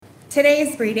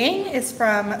Today's reading is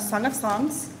from Song of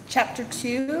Songs, chapter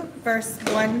 2, verse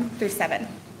 1 through 7.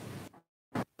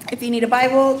 If you need a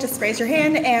Bible, just raise your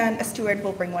hand and a steward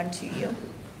will bring one to you.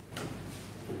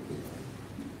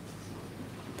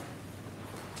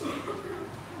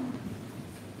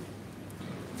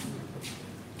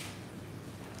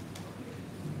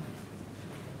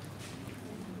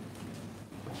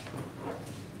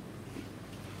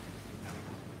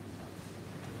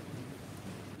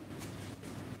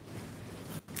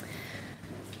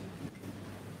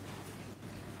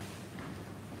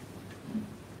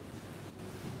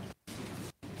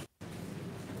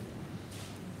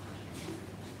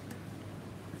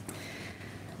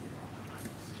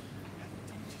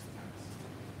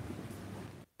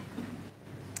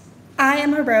 I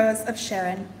am a rose of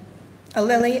Sharon, a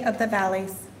lily of the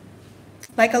valleys.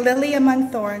 Like a lily among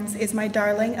thorns is my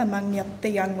darling among the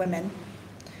young women.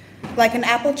 Like an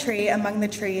apple tree among the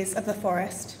trees of the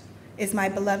forest is my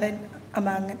beloved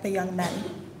among the young men.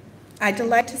 I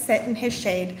delight to sit in his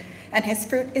shade, and his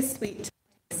fruit is sweet to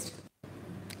taste.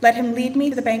 Let him lead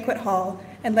me to the banquet hall,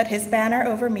 and let his banner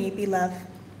over me be love.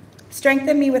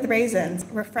 Strengthen me with raisins,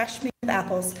 refresh me with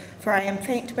apples, for I am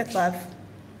faint with love.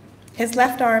 His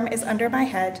left arm is under my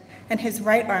head, and his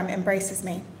right arm embraces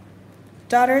me.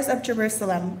 Daughters of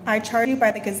Jerusalem, I charge you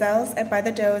by the gazelles and by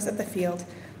the does of the field,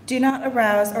 do not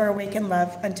arouse or awaken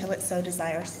love until it so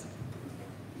desires.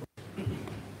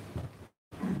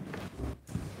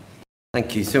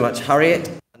 Thank you so much, Harriet.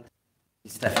 Thank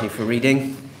you, Stephanie, for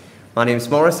reading. My name's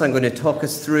Morris. I'm going to talk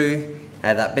us through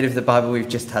that bit of the Bible we've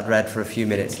just had read for a few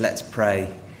minutes. Let's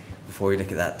pray before we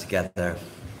look at that together.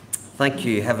 Thank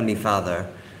you, Heavenly Father,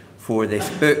 for this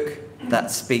book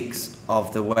that speaks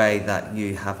of the way that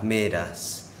you have made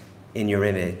us in your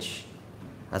image,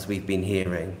 as we've been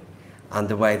hearing, and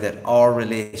the way that our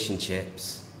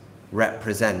relationships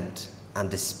represent and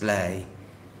display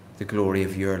the glory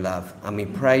of your love. And we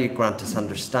pray you grant us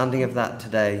understanding of that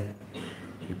today.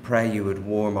 We pray you would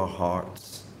warm our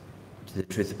hearts to the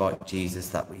truth about Jesus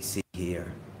that we see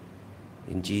here.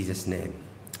 In Jesus' name,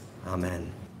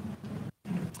 amen.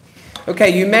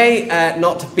 Okay, you may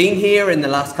not have been here in the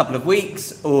last couple of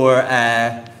weeks or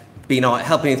been out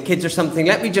helping with kids or something.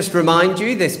 Let me just remind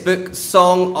you, this book,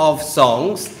 Song of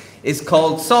Songs, is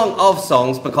called Song of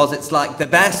Songs because it's like the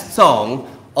best song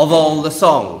of all the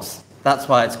songs. That's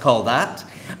why it's called that.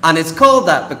 And it's called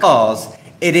that because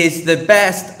it is the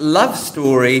best love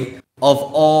story of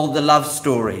all the love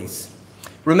stories.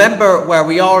 Remember where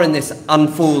we are in this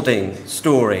unfolding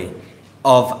story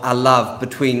of a love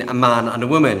between a man and a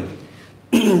woman.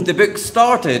 The book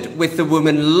started with the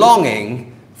woman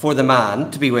longing for the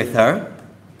man to be with her,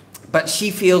 but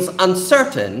she feels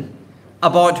uncertain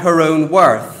about her own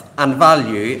worth and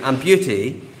value and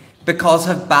beauty because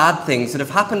of bad things that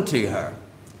have happened to her.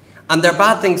 And they're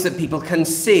bad things that people can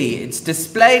see. It's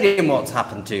displayed in what's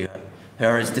happened to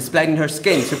her. It's displayed in her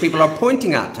skin. So people are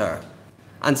pointing at her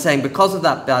and saying, because of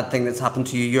that bad thing that's happened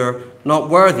to you, you're not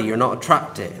worthy, you're not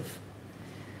attractive.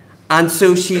 And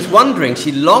so she's wondering,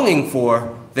 she's longing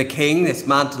for the king, this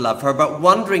man, to love her, but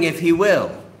wondering if he will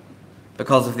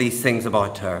because of these things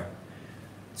about her.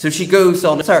 So she goes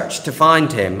on a search to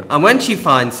find him. And when she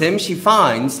finds him, she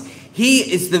finds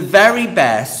he is the very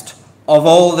best of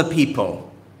all the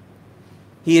people.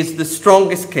 He is the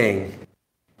strongest king,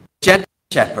 gentle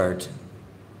shepherd,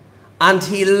 and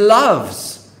he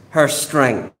loves her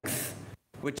strength,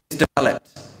 which is developed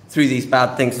through these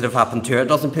bad things that have happened to her. It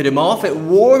doesn't put him off, it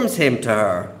warms him to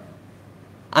her.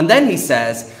 And then he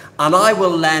says, and I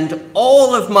will lend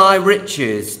all of my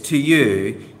riches to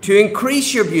you to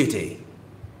increase your beauty,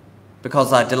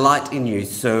 because I delight in you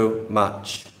so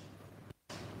much.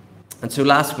 And so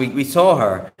last week we saw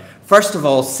her, first of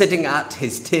all, sitting at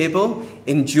his table,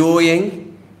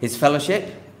 enjoying his fellowship,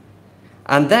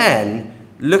 and then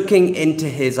looking into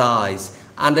his eyes.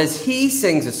 And as he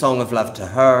sings a song of love to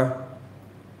her,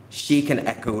 she can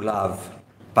echo love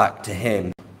back to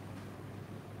him.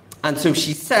 And so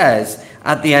she says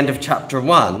at the end of chapter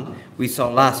 1, we saw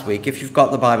last week, if you've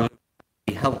got the Bible,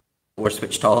 help or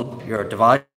switched on your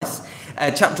device.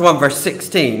 Chapter 1, verse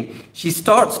 16, she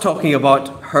starts talking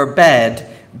about her bed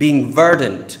being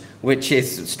verdant, which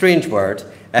is a strange word.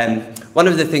 One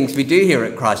of the things we do here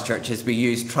at Christ Church is we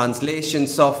use translation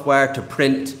software to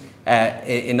print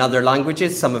in other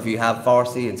languages. Some of you have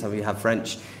Farsi and some of you have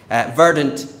French.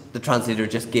 Verdant, the translator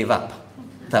just gave up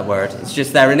that word. It's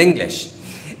just there in English.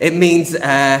 It means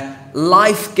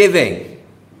life-giving.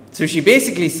 So she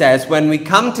basically says, when we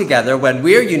come together, when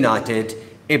we're united,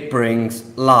 it brings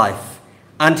life.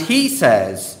 And he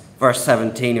says, verse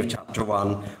 17 of chapter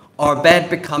 1, our bed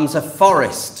becomes a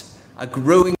forest, a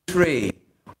growing tree,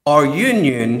 Our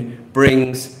union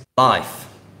brings life.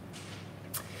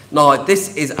 Now,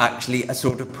 this is actually a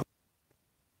sort of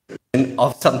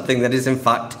of something that is in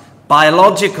fact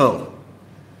biological.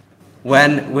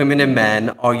 When women and men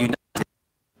are united in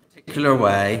a particular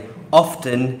way,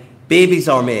 often babies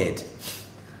are made.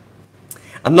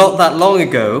 And not that long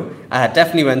ago,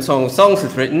 definitely when Song of Songs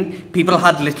was written, people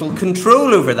had little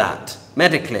control over that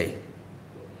medically.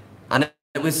 And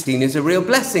it was seen as a real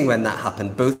blessing when that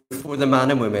happened, both for the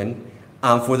man and women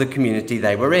and for the community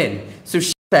they were in. So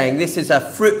she's saying this is a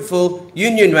fruitful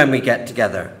union when we get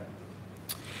together.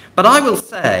 But I will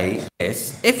say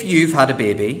this, if you've had a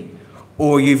baby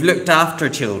or you've looked after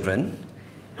children,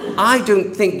 I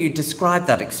don't think you describe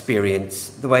that experience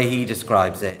the way he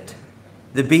describes it.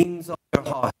 The beams of your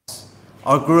house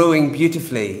are growing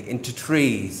beautifully into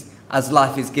trees as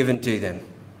life is given to them.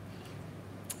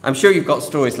 I'm sure you've got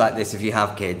stories like this if you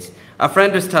have kids. A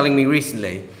friend was telling me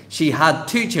recently she had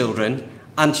 2 children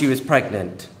and she was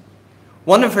pregnant.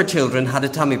 One of her children had a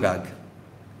tummy bug.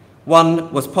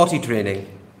 One was potty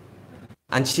training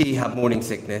and she had morning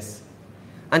sickness.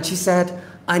 And she said,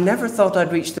 I never thought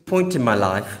I'd reach the point in my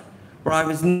life where I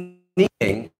was kneeling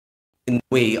in the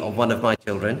wee of one of my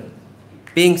children,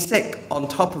 being sick on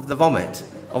top of the vomit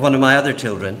of one of my other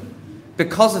children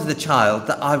because of the child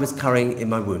that I was carrying in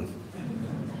my womb.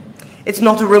 It's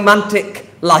not a romantic,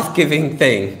 life-giving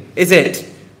thing, is it,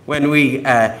 when we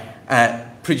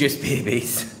produce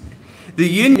babies? The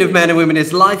union of men and women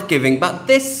is life-giving, but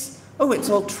this, it's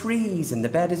all trees and the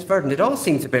bed is verdant. It all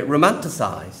seems a bit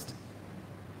romanticized.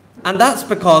 And that's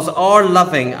because our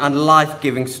loving and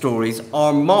life-giving stories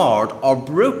are marred or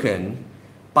broken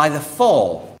by the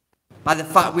fall, by the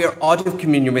fact we are out of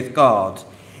communion with God.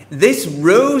 This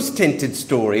rose-tinted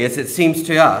story, as it seems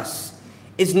to us,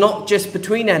 is not just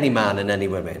between any man and any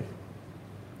woman.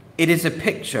 It is a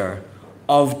picture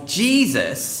of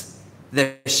Jesus,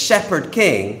 the shepherd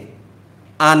king,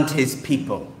 and his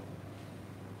people.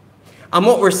 And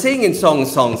what we're seeing in Song of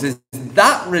Songs is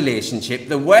that relationship,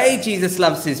 the way Jesus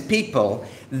loves his people,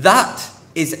 that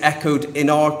is echoed in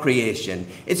our creation.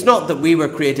 It's not that we were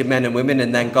created men and women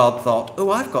and then God thought,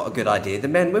 I've got a good idea, the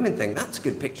men-women thing, that's a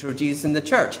good picture of Jesus in the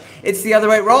church. It's the other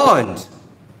way around.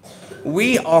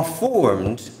 We are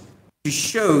formed to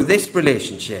show this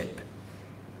relationship.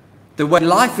 The way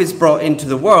life is brought into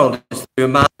the world is through a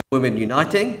man and woman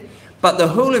uniting, but the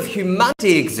whole of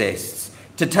humanity exists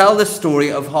to tell the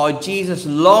story of how Jesus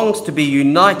longs to be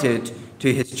united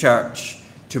to his church,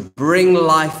 to bring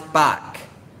life back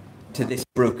to this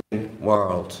broken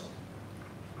world.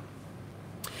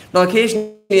 Now,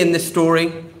 occasionally in this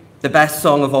story, the best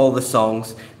song of all the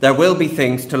songs, there will be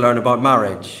things to learn about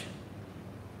marriage.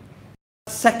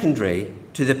 Secondary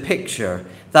to the picture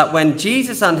that when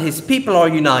Jesus and his people are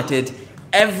united,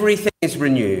 everything is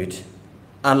renewed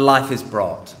and life is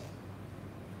brought.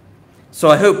 So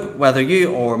I hope whether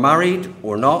you are married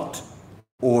or not,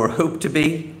 or hope to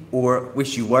be, or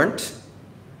wish you weren't,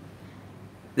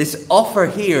 this offer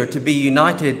here to be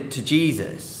united to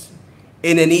Jesus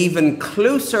in an even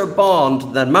closer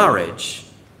bond than marriage,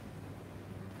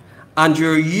 and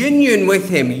your union with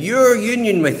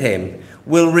him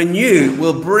will renew,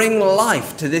 will bring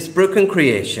life to this broken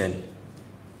creation.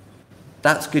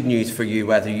 That's good news for you,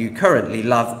 whether you currently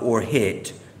love or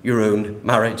hate your own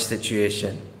marriage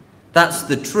situation. That's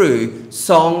the true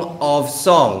Song of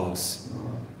Songs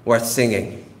worth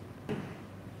singing.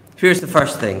 Here's the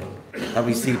first thing that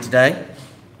we see today.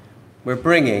 We're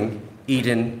bringing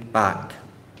Eden back.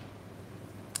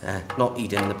 Not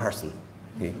Eden, the person.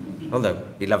 Although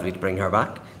it'd be lovely to bring her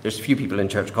back. There's a few people in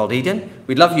church called Eden.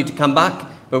 We'd love you to come back,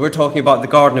 but we're talking about the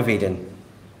Garden of Eden.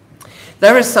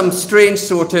 There is some strange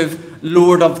sort of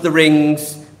Lord of the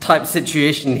Rings type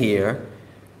situation here,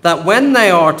 that when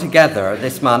they are together,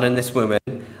 this man and this woman,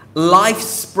 life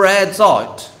spreads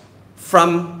out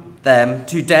from them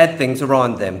to dead things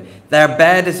around them. Their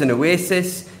bed is an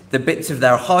oasis. The bits of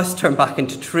their house turn back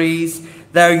into trees.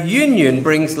 Their union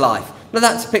brings life. Now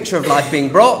that's a picture of life being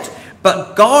brought,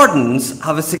 but gardens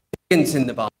have a significance in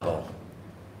the Bible.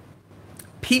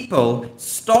 People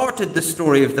started the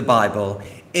story of the Bible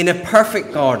in a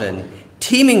perfect garden,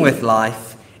 teeming with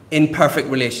life, in perfect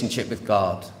relationship with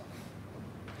God.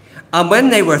 And when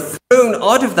they were thrown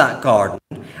out of that garden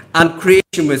and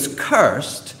creation was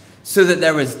cursed so that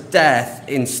there was death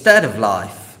instead of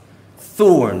life,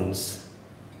 thorns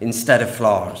instead of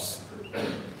flowers.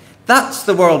 That's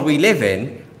the world we live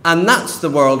in, and that's the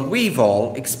world we've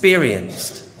all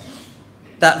experienced.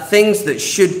 That things that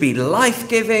should be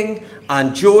life-giving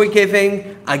and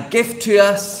joy-giving, a gift to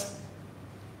us,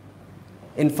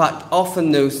 in fact,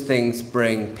 often those things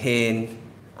bring pain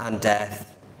and death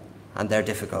and they're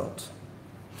difficult.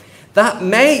 That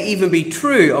may even be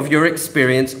true of your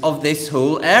experience of this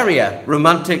whole area,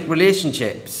 romantic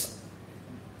relationships.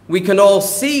 We can all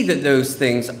see that those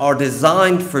things are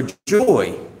designed for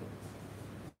joy,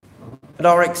 but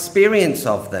our experience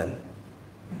of them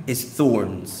is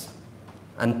thorns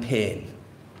and pain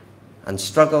and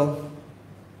struggle,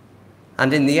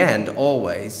 and in the end,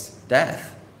 always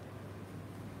death.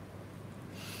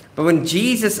 But when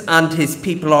Jesus and his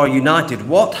people are united,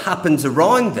 what happens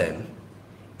around them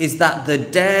is that the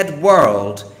dead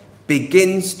world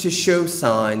begins to show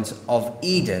signs of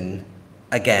Eden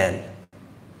again.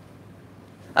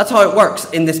 That's how it works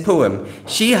in this poem.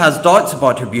 She has doubts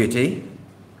about her beauty,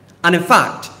 and in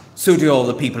fact, so do all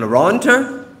the people around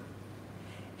her.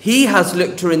 He has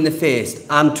looked her in the face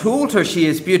and told her she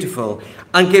is beautiful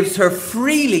and gives her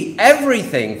freely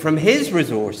everything from his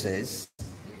resources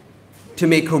to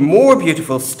make her more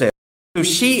beautiful still. So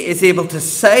she is able to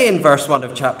say in verse 1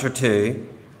 of chapter 2,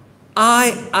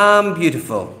 I am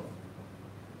beautiful.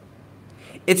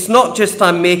 It's not just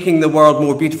I'm making the world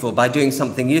more beautiful by doing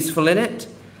something useful in it.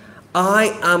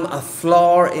 I am a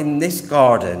flower in this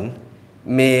garden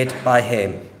made by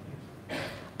him.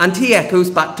 And he echoes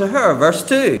back to her, verse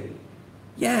 2.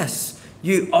 Yes,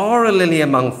 you are a lily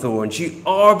among thorns. You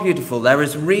are beautiful. There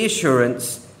is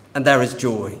reassurance and there is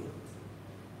joy.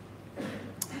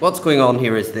 What's going on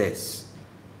here is this.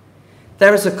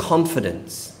 There is a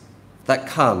confidence that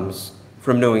comes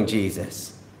from knowing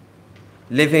Jesus,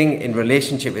 living in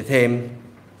relationship with him,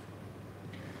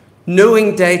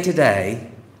 knowing day to day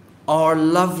our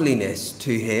loveliness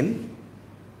to him,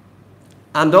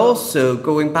 and also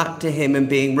going back to him and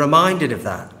being reminded of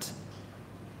that.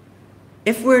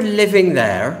 If we're living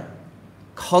there,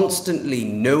 constantly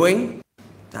knowing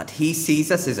that he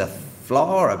sees us as a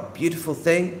flower, a beautiful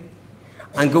thing,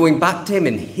 and going back to him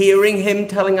and hearing him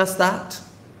telling us that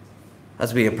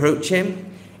as we approach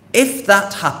him, if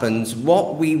that happens,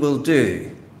 what we will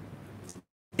do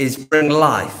is bring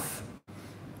life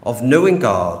of knowing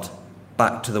God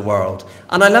back to the world.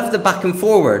 And I love the back and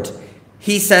forward.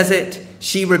 He says it,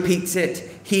 she repeats it,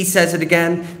 he says it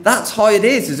again. That's how it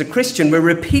is as a Christian. We're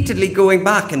repeatedly going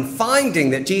back and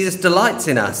finding that Jesus delights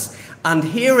in us and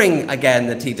hearing again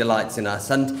that he delights in us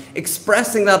and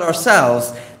expressing that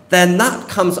ourselves. Then that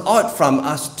comes out from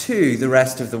us to the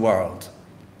rest of the world.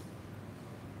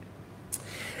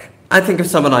 I think of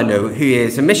someone I know who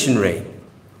is a missionary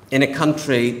in a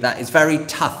country that is very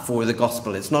tough for the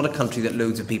gospel. It's not a country that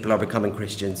loads of people are becoming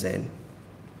Christians in.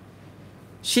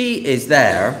 She is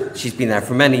there, she's been there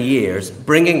for many years,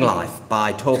 bringing life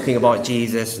by talking about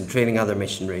Jesus and training other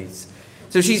missionaries.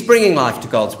 So she's bringing life to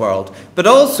God's world. But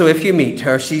also, if you meet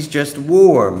her, she's just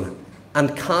warm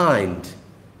and kind.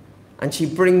 And she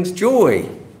brings joy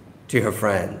to her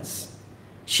friends.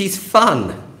 She's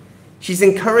fun. She's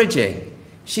encouraging.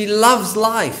 She loves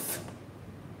life.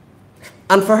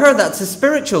 And for her, that's a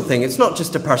spiritual thing. It's not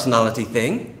just a personality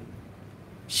thing.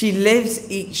 She lives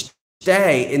each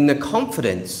day in the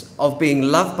confidence of being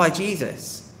loved by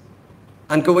Jesus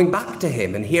and going back to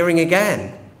him and hearing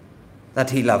again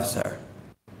that he loves her.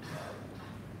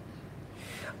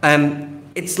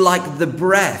 It's like the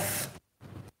breath,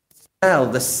 smell,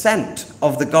 the scent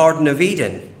of the Garden of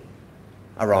Eden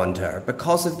around her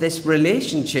because of this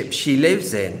relationship she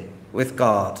lives in with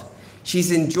God.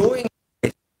 She's enjoying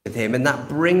it with him, and that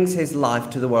brings his life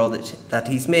to the world that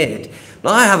he's made.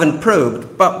 Now, I haven't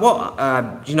probed, but what,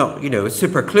 a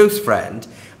super close friend,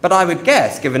 but I would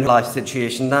guess, given her life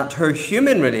situation, that her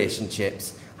human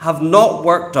relationships have not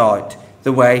worked out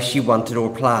the way she wanted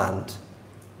or planned.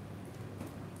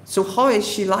 So how is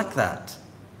she like that?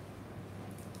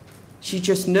 She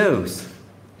just knows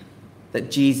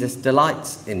that Jesus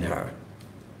delights in her.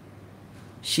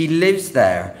 She lives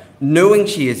there, knowing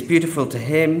she is beautiful to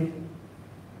him,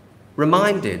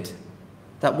 reminded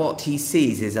that what he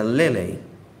sees is a lily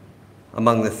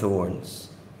among the thorns.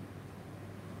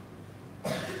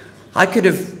 I could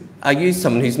have used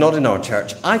someone who's not in our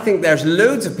church. I think there's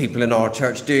loads of people in our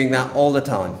church doing that all the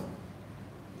time.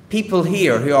 People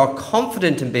here who are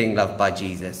confident in being loved by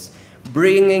Jesus,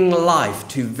 bringing life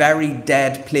to very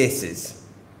dead places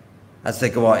as they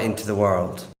go out into the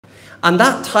world. And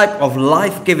that type of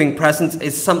life-giving presence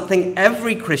is something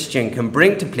every Christian can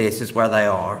bring to places where they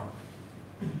are.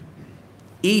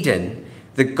 Eden,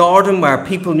 the garden where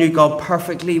people knew God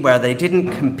perfectly, where they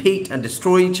didn't compete and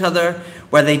destroy each other,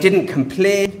 where they didn't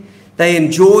complain, they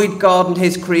enjoyed God and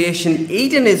his creation.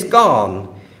 Eden is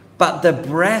gone, but the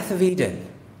breath of Eden,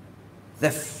 the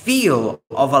feel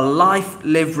of a life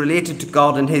lived related to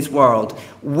God and his world,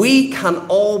 we can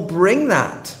all bring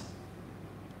that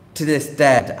to this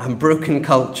dead and broken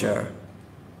culture.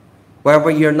 where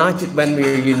when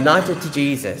we're united to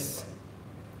Jesus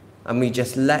and we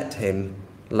just let him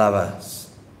love us.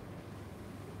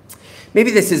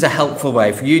 Maybe this is a helpful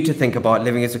way for you to think about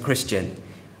living as a Christian.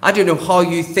 I don't know how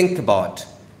you think about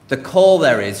the call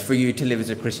there is for you to live as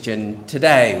a Christian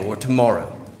today or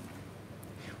tomorrow.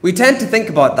 We tend to think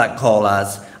about that call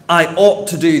as, I ought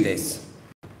to do this.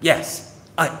 Yes,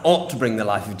 I ought to bring the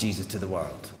life of Jesus to the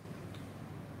world.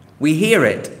 We hear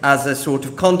it as a sort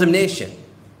of condemnation.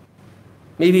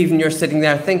 Maybe even you're sitting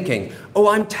there thinking, oh,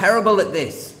 I'm terrible at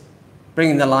this,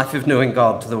 bringing the life of knowing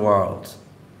God to the world.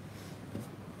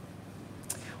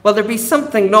 Well, there'd be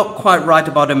something not quite right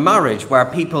about a marriage where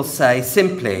people say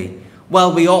simply,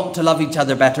 well, we ought to love each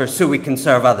other better so we can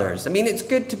serve others. I mean, it's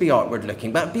good to be outward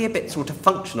looking, but it'd be a bit sort of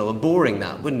functional and boring,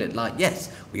 that, wouldn't it? Like,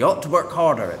 yes, we ought to work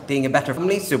harder at being a better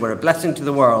family so we're a blessing to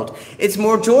the world. It's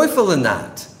more joyful than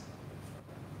that.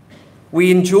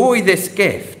 We enjoy this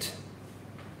gift,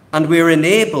 and we're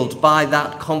enabled by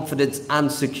that confidence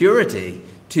and security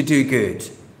to do good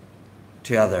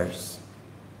to others.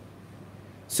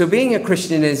 So being a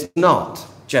Christian is not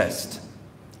just,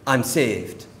 I'm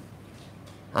saved,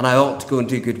 and I ought to go and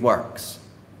do good works,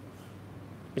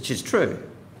 which is true.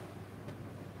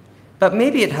 But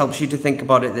maybe it helps you to think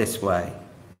about it this way.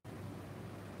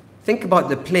 Think about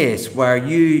the place where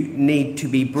you need to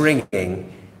be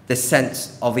bringing the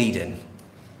sense of Eden,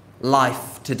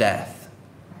 life to death.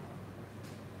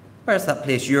 Where's that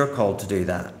place you're called to do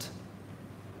that?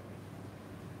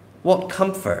 What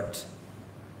comfort,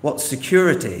 what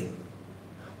security,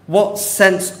 what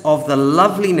sense of the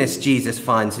loveliness Jesus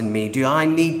finds in me do I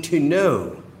need to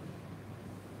know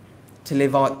to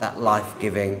live out that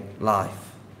life-giving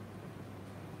life?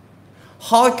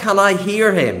 How can I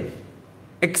hear him,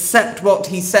 accept what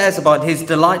he says about his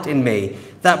delight in me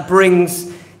that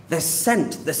brings the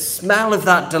scent, the smell of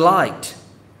that delight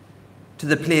to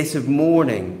the place of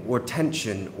mourning or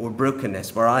tension or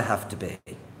brokenness where I have to be?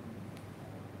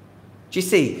 Do you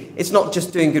see, it's not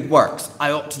just doing good works.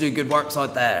 I ought to do good works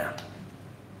out there.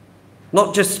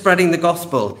 Not just spreading the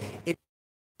gospel. It's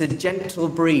a gentle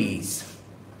breeze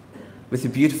with the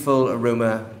beautiful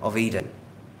aroma of Eden.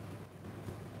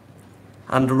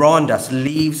 And around us,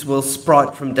 leaves will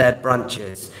sprout from dead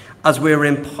branches as we're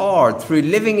empowered through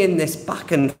living in this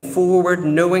back and forward,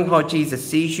 knowing how Jesus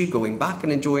sees you, going back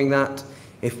and enjoying that.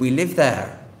 If we live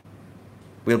there,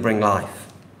 we'll bring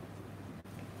life.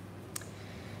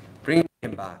 Bring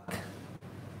him back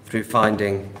through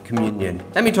finding communion.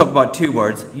 Let me talk about two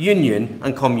words, union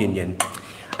and communion.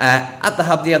 At the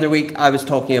Hub the other week, I was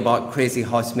talking about crazy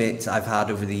housemates I've had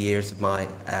over the years of my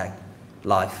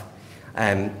life.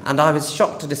 And I was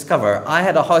shocked to discover I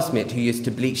had a housemate who used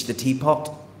to bleach the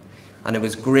teapot, and it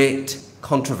was great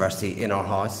controversy in our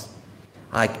house.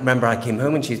 I remember I came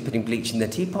home and she was putting bleach in the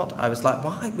teapot. I was like,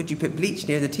 why would you put bleach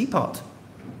near the teapot?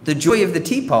 The joy of the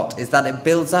teapot is that it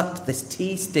builds up this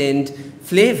tea-stained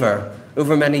flavour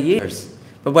over many years.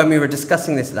 But when we were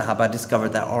discussing this at the Hub, I discovered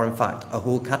there are, in fact, a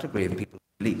whole category of people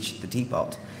who bleach the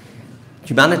teapot.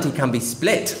 Humanity can be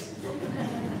split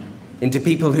into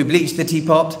people who bleach the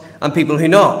teapot and people who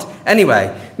not.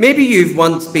 Anyway, maybe you've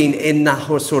once been in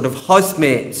that sort of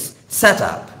housemates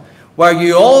setup where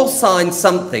you all sign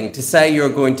something to say you're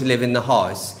going to live in the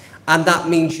house, and that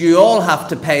means you all have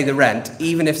to pay the rent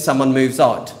even if someone moves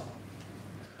out.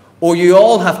 Or you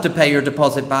all have to pay your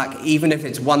deposit back even if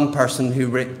it's one person who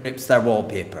rips their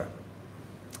wallpaper.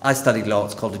 I studied law,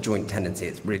 it's called a joint tenancy.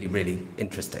 It's really, really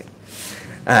interesting.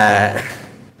 That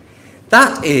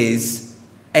is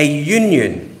a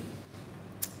union.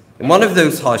 In one of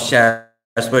those house shares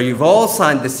where you've all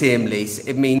signed the same lease,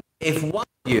 it means if one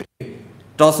of you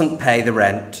doesn't pay the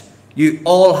rent, you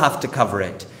all have to cover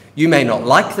it. You may not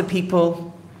like the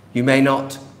people, you may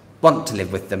not want to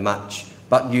live with them much,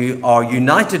 but you are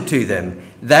united to them.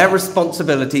 Their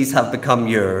responsibilities have become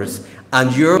yours,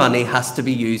 and your money has to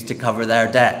be used to cover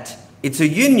their debt. It's a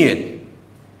union.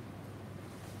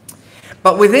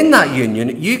 But within that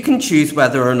union, you can choose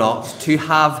whether or not to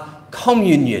have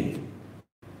communion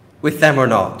with them or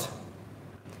not.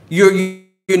 You're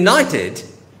united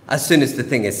as soon as the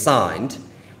thing is signed,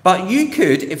 but you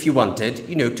could, if you wanted,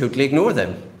 totally ignore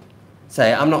them.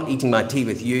 Say, I'm not eating my tea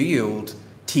with you, you old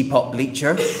teapot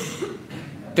bleacher.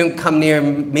 Don't come near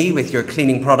me with your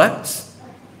cleaning products.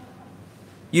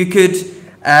 You could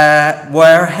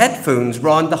wear headphones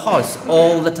round the house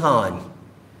all the time.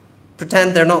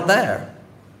 Pretend they're not there.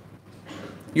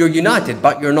 You're united,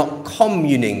 but you're not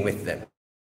communing with them.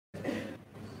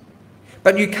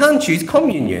 But you can choose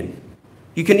communion.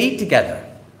 You can eat together.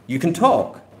 You can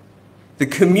talk. The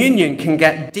communion can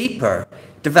get deeper,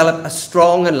 develop a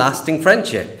strong and lasting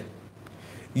friendship.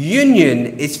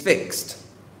 Union is fixed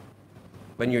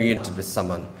when you're united with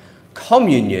someone.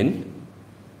 Communion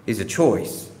is a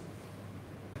choice.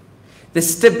 The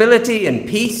stability and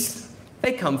peace,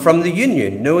 they come from the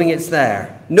union, knowing it's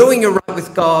there, knowing you're right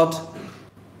with God.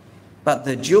 But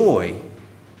the joy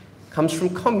comes from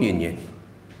communion,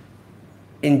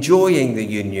 enjoying the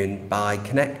union by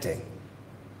connecting.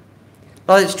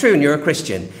 Well, it's true when you're a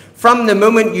Christian. From the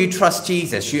moment you trust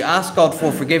Jesus, you ask God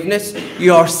for forgiveness,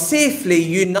 you are safely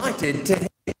united to him.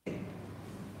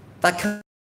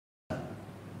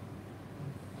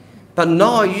 But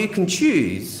now you can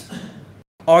choose,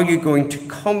 are you going to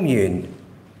commune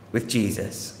with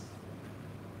Jesus?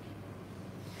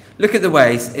 Look at the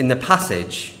ways in the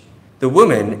passage the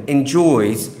woman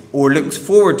enjoys or looks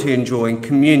forward to enjoying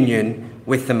communion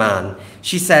with the man.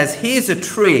 She says, here's a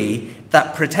tree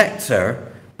that protects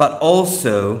her, but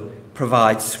also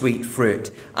provides sweet fruit.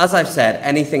 As I've said,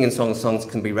 anything in Song of Songs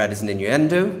can be read as an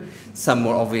innuendo. Some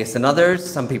more obvious than others.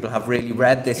 Some people have really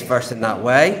read this verse in that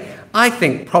way. I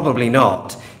think probably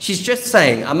not. She's just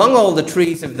saying, among all the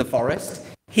trees of the forest,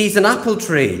 he's an apple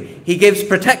tree. He gives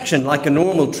protection like a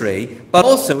normal tree, but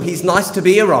also he's nice to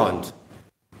be around.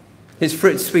 His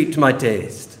fruit's sweet to my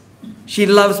taste. She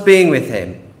loves being with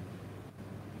him.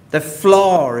 The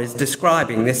flower is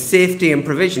describing the safety and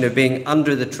provision of being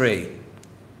under the tree.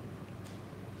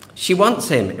 She wants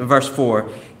him, in verse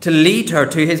 4, to lead her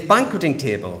to his banqueting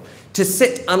table, to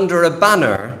sit under a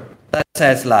banner that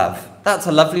says love. That's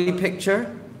a lovely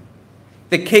picture.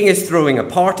 The king is throwing a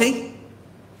party,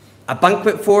 a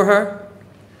banquet for her,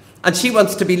 and she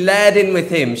wants to be led in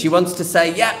with him. She wants to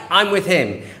say, yeah, I'm with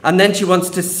him. And then she wants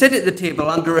to sit at the table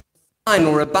under a sign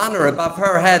or a banner above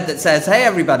her head that says, hey,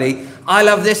 everybody, I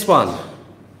love this one.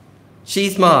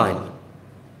 She's mine.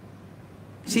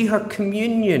 See her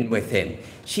communion with him.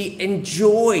 She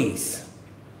enjoys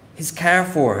his care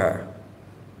for her,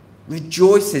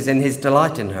 rejoices in his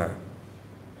delight in her.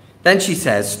 Then she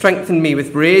says, strengthen me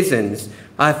with raisins.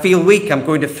 I feel weak, I'm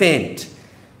going to faint.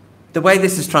 The way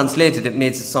this is translated, it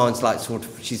makes it sound like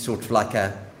she's sort of like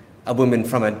a woman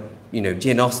from a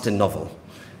Jane Austen novel.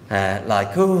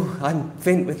 Like, oh, I'm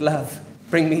faint with love.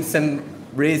 Bring me some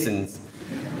raisins.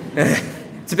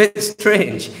 It's a bit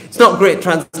strange. It's not a great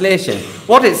translation.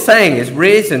 What it's saying is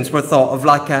raisins were thought of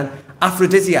like an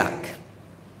aphrodisiac.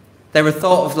 They were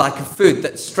thought of like a food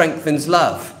that strengthens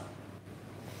love.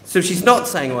 So she's not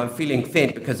saying, oh, I'm feeling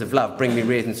faint because of love. Bring me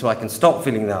raisins so I can stop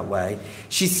feeling that way.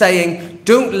 She's saying,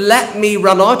 don't let me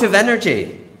run out of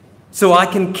energy so I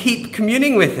can keep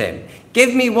communing with him.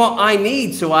 Give me what I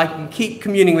need so I can keep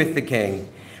communing with the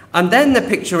king. And then the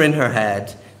picture in her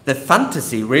head, the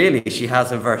fantasy really she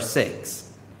has in verse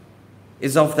 6,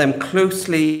 is of them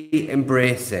closely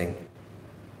embracing.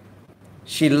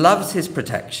 She loves his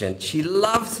protection. She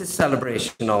loves his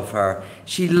celebration of her.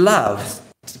 She loves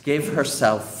to give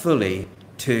herself fully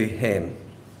to him.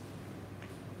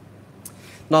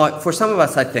 Now, for some of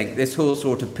us, I think this whole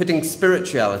sort of putting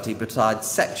spirituality beside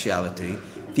sexuality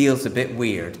feels a bit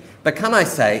weird. But can I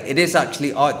say, it is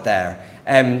actually out there.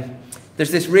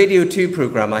 There's this Radio 2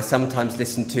 programme I sometimes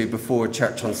listen to before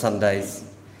church on Sundays.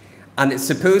 And it's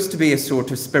supposed to be a sort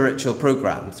of spiritual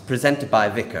programme. It's presented by a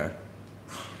vicar.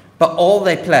 But all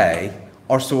they play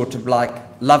are sort of like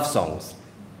love songs.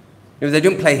 They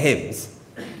don't play hymns.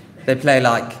 They play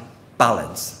like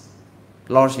ballads,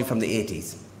 largely from the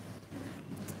 80s.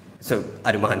 So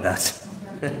I don't mind that.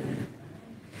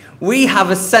 We have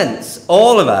a sense,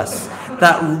 all of us,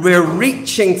 that we're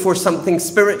reaching for something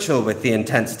spiritual with the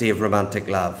intensity of romantic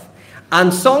love.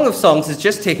 And Song of Songs is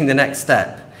just taking the next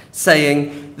step,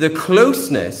 saying the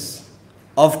closeness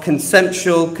of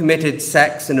consensual, committed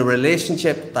sex in a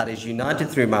relationship that is united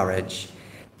through marriage,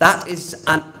 that is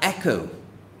an echo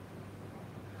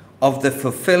of the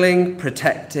fulfilling,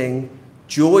 protecting,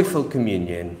 joyful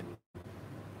communion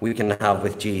we can have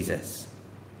with Jesus.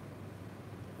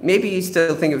 Maybe you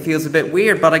still think it feels a bit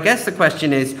weird, but I guess the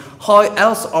question is, how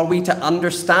else are we to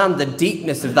understand the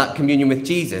deepness of that communion with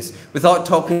Jesus without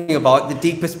talking about the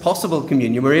deepest possible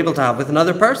communion we're able to have with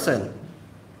another person?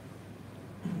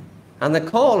 And the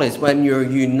call is, when you're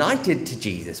united to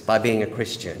Jesus by being a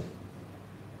Christian,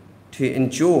 to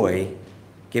enjoy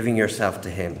giving yourself to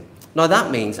him. Now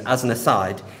that means, as an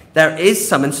aside, there is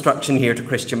some instruction here to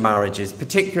Christian marriages,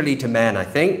 particularly to men, I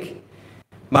think.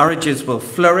 Marriages will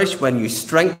flourish when you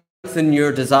strengthen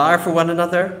your desire for one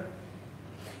another.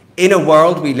 In a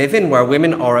world we live in where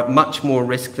women are at much more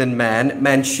risk than men,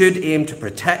 men should aim to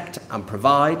protect and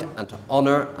provide and to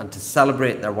honour and to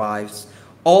celebrate their wives.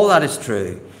 All that is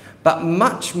true. But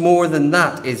much more than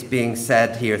that is being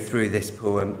said here through this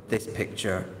poem, this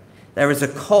picture. There is a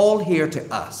call here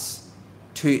to us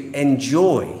to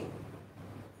enjoy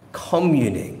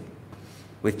communing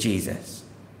with Jesus?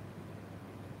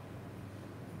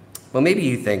 Well, maybe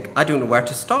you think, I don't know where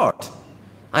to start.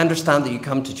 I understand that you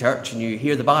come to church and you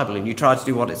hear the Bible and you try to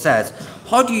do what it says.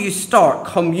 How do you start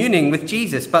communing with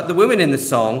Jesus? But the woman in the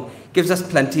song gives us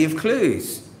plenty of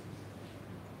clues.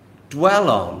 Dwell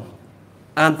on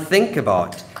and think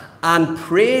about and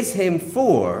praise him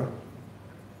for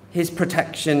his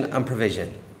protection and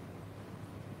provision.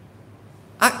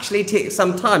 Actually take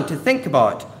some time to think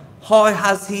about, how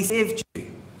has he saved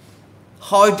you?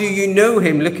 How do you know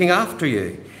him looking after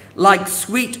you? Like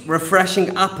sweet,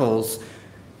 refreshing apples,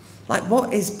 like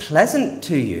what is pleasant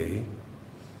to you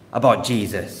about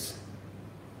Jesus?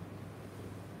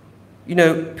 You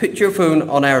know, put your phone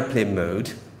on airplane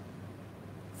mode,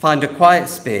 find a quiet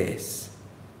space,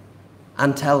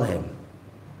 and tell him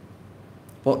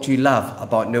what you love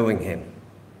about knowing him.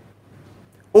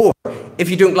 Or, if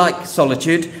you don't like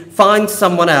solitude, find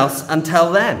someone else and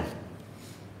tell them.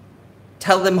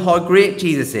 Tell them how great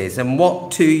Jesus is and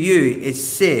what to you is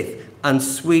safe and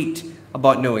sweet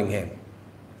about knowing him.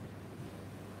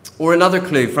 Or another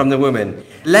clue from the woman,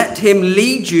 let him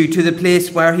lead you to the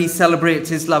place where he celebrates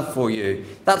his love for you.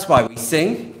 That's why we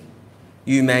sing.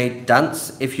 You may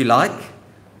dance if you like,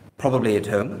 probably at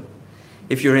home,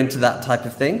 if you're into that type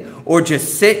of thing. Or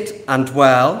just sit and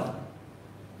dwell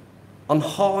on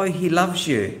how he loves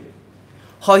you,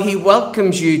 how he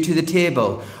welcomes you to the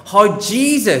table, how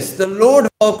Jesus, the Lord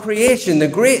of all creation, the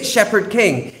great shepherd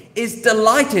king, is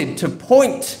delighted to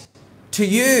point to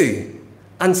you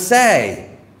and say,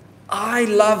 I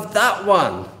love that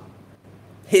one.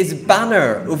 His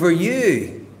banner over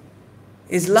you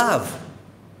is love.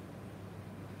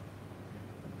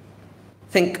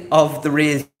 Think of the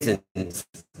raisins.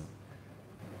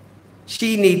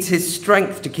 She needs his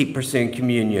strength to keep pursuing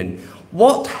communion.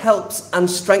 What helps and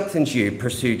strengthens you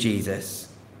pursue Jesus?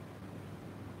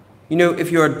 You know,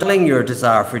 if you're dulling your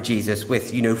desire for Jesus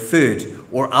with, food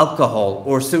or alcohol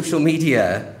or social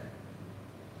media,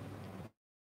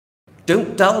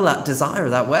 don't dull that desire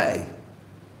that way.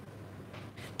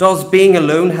 Does being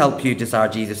alone help you desire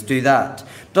Jesus? Do that.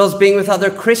 Does being with other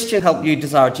Christians help you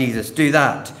desire Jesus? Do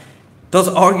that. Does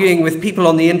arguing with people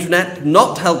on the internet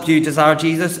not help you desire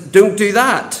Jesus? Don't do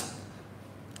that.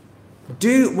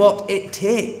 Do what it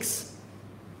takes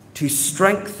to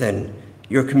strengthen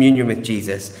your communion with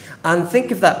Jesus. And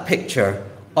think of that picture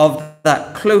of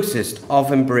that closest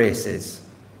of embraces.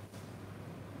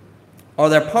 Are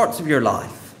there parts of your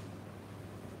life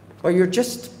where you're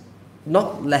just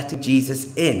not letting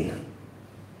Jesus in?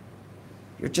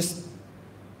 You're just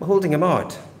holding him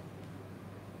out.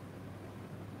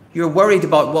 You're worried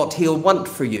about what he'll want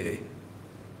for you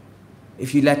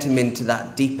if you let him into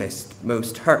that deepest,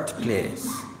 most hurt place.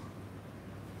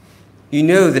 You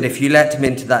know that if you let him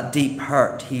into that deep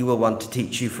hurt, he will want to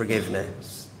teach you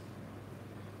forgiveness.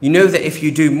 You know that if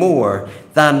you do more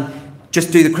than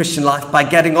just do the Christian life by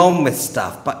getting on with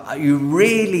stuff, but you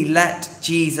really let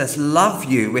Jesus love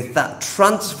you with that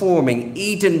transforming,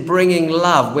 Eden-bringing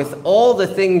love, with all the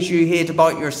things you hate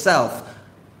about yourself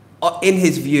in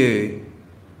his view,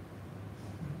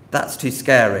 that's too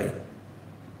scary.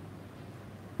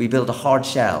 We build a hard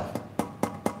shell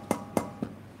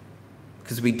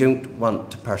because we don't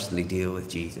want to personally deal with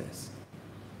Jesus.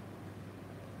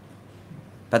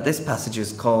 But this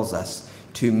passage calls us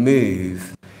to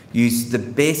use the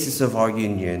basis of our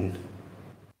union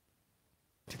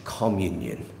to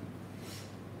communion.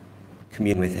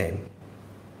 Commune with him.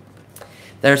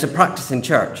 There's a practice in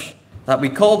church that we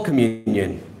call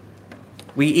communion.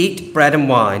 We eat bread and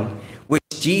wine, which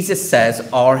Jesus says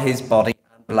are his body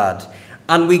and blood.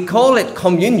 And we call it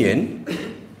communion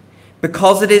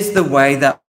because it is the way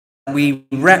that we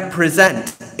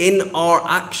represent in our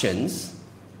actions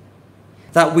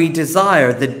that we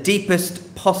desire the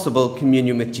deepest possible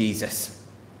communion with Jesus.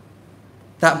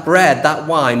 That bread, that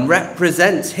wine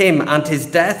represents him and his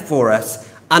death for us,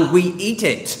 and we eat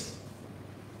it.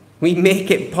 We make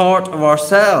it part of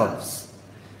ourselves.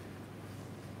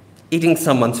 Eating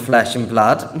someone's flesh and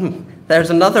blood, there's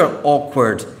another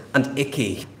awkward and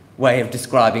icky way of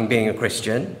describing being a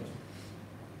Christian.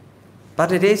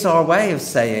 But it is our way of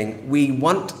saying we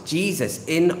want Jesus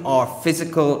in our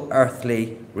physical,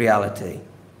 earthly reality.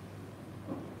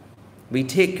 We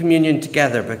take communion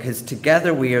together because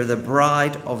together we are the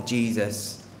bride of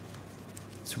Jesus.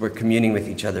 So we're communing with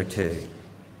each other too.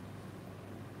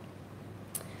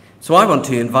 So I want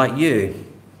to invite you.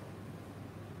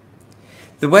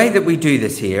 The way that we do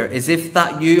this here is if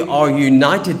that you are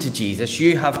united to Jesus,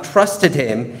 you have trusted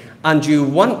him, and you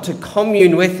want to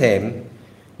commune with him,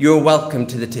 you're welcome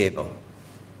to the table.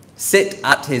 sit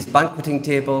at his banqueting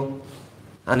table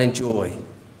and enjoy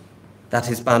that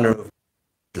his banner of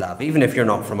love, even if you're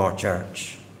not from our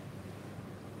church.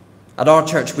 At our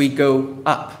church, we go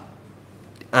up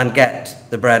and get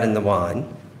the bread and the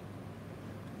wine.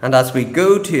 And as we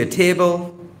go to a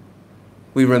table,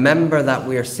 we remember that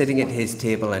we are sitting at his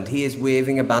table and he is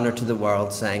waving a banner to the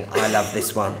world saying, I love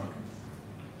this one.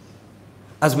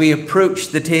 As we approach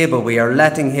the table, we are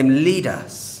letting him lead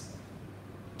us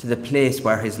to the place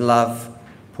where his love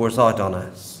pours out on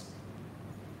us.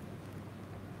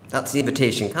 That's the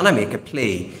invitation. Can I make a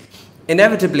plea?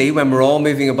 Inevitably, when we're all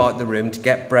moving about the room to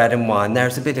get bread and wine,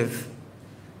 there's a bit of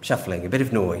shuffling, a bit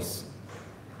of noise.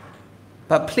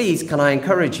 But please, can I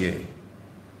encourage you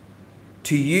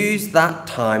to use that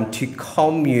time to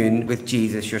commune with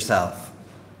Jesus yourself?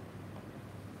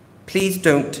 Please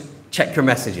don't check your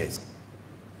messages.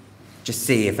 Just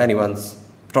see if anyone's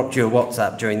dropped you a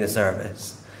WhatsApp during the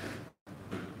service.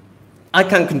 I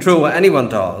can't control what anyone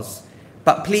does,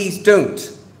 but please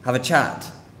don't have a chat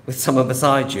with someone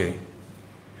beside you.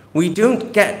 We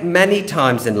don't get many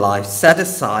times in life set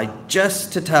aside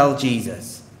just to tell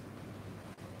Jesus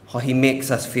how he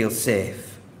makes us feel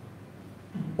safe,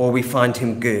 or we find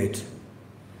him good,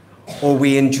 or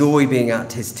we enjoy being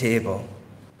at his table,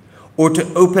 or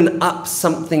to open up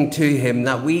something to him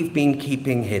that we've been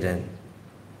keeping hidden.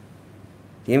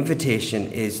 The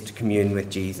invitation is to commune with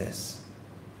Jesus.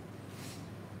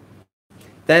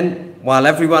 Then, when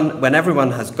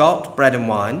everyone has got bread and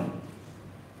wine,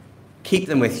 keep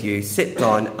them with you, sit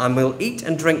down, and we'll eat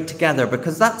and drink together,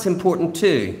 because that's important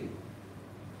too.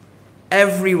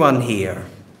 Everyone here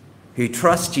who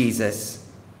trusts Jesus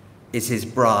is his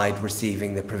bride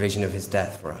receiving the provision of his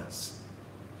death for us.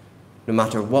 No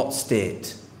matter what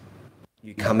state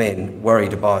you come in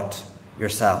worried about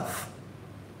yourself.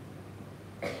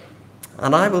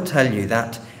 And I will tell you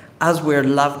that as we're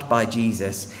loved by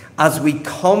Jesus, as we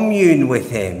commune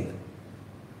with him,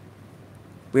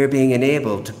 we're being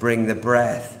enabled to bring the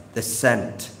breath, the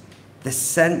scent, the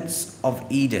sense of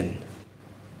Eden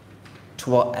to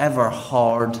whatever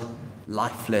hard,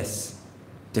 lifeless,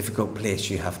 difficult place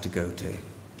you have to go to.